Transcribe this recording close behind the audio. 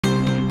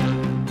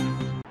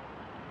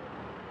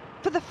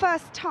the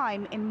first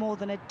time in more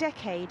than a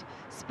decade,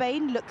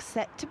 Spain looks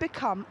set to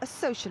become a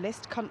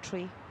socialist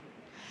country.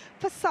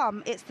 For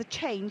some, it's the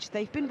change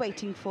they've been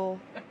waiting for.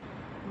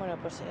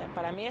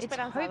 It's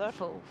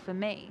hopeful for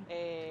me.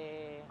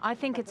 I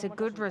think it's a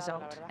good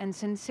result, and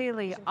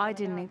sincerely, I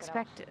didn't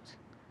expect it.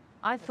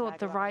 I thought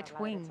the right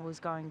wing was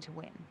going to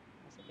win.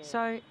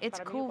 So it's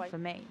cool for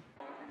me.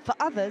 For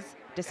others,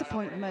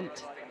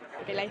 disappointment.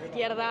 I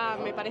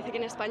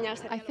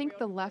think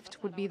the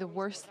left would be the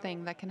worst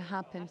thing that can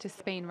happen to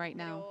Spain right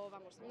now.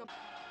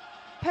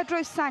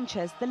 Pedro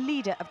Sanchez, the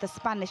leader of the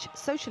Spanish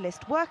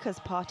Socialist Workers'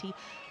 Party,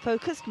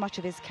 focused much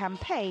of his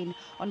campaign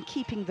on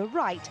keeping the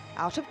right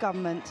out of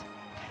government.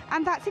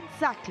 And that's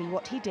exactly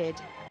what he did.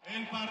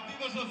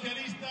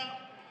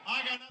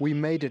 We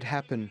made it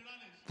happen.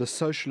 The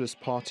Socialist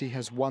Party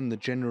has won the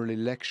general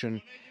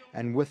election,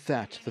 and with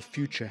that, the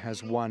future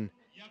has won,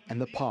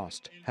 and the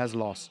past has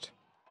lost.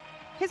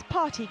 His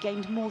party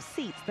gained more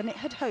seats than it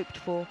had hoped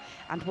for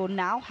and will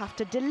now have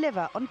to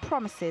deliver on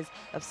promises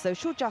of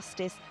social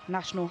justice,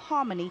 national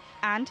harmony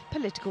and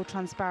political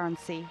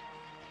transparency.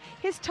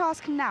 His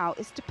task now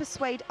is to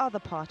persuade other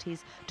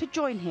parties to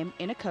join him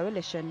in a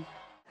coalition.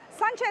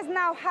 Sanchez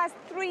now has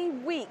 3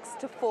 weeks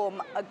to form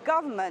a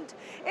government.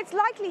 It's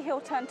likely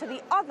he'll turn to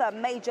the other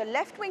major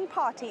left-wing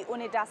party,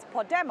 Unidas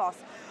Podemos,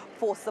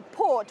 for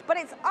support, but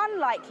it's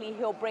unlikely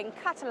he'll bring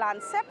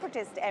Catalan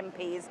separatist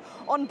MPs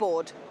on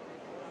board.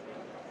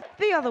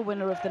 The other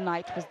winner of the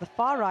night was the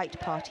far-right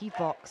party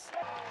Vox.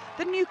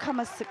 The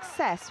newcomer's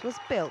success was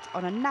built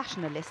on a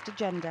nationalist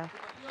agenda,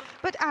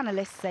 but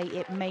analysts say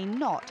it may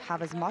not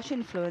have as much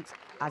influence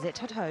as it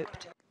had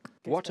hoped.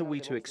 What are we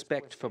to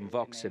expect from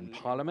Vox in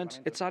Parliament?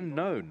 It's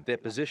unknown. Their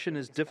position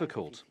is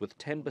difficult. With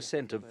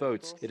 10% of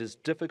votes, it is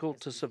difficult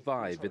to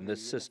survive in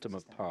this system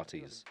of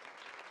parties.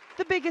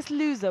 The biggest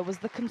loser was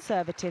the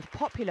Conservative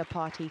Popular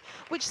Party,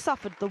 which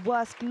suffered the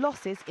worst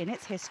losses in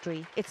its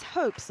history. Its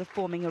hopes of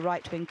forming a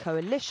right-wing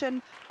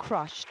coalition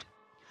crushed.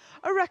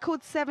 A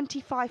record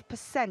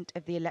 75%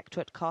 of the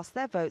electorate cast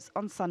their votes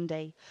on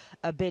Sunday,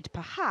 a bid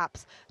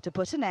perhaps to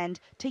put an end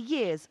to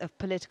years of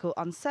political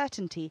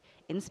uncertainty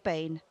in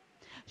Spain.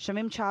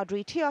 Shamim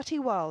Chowdhury, TRT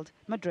World,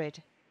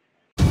 Madrid.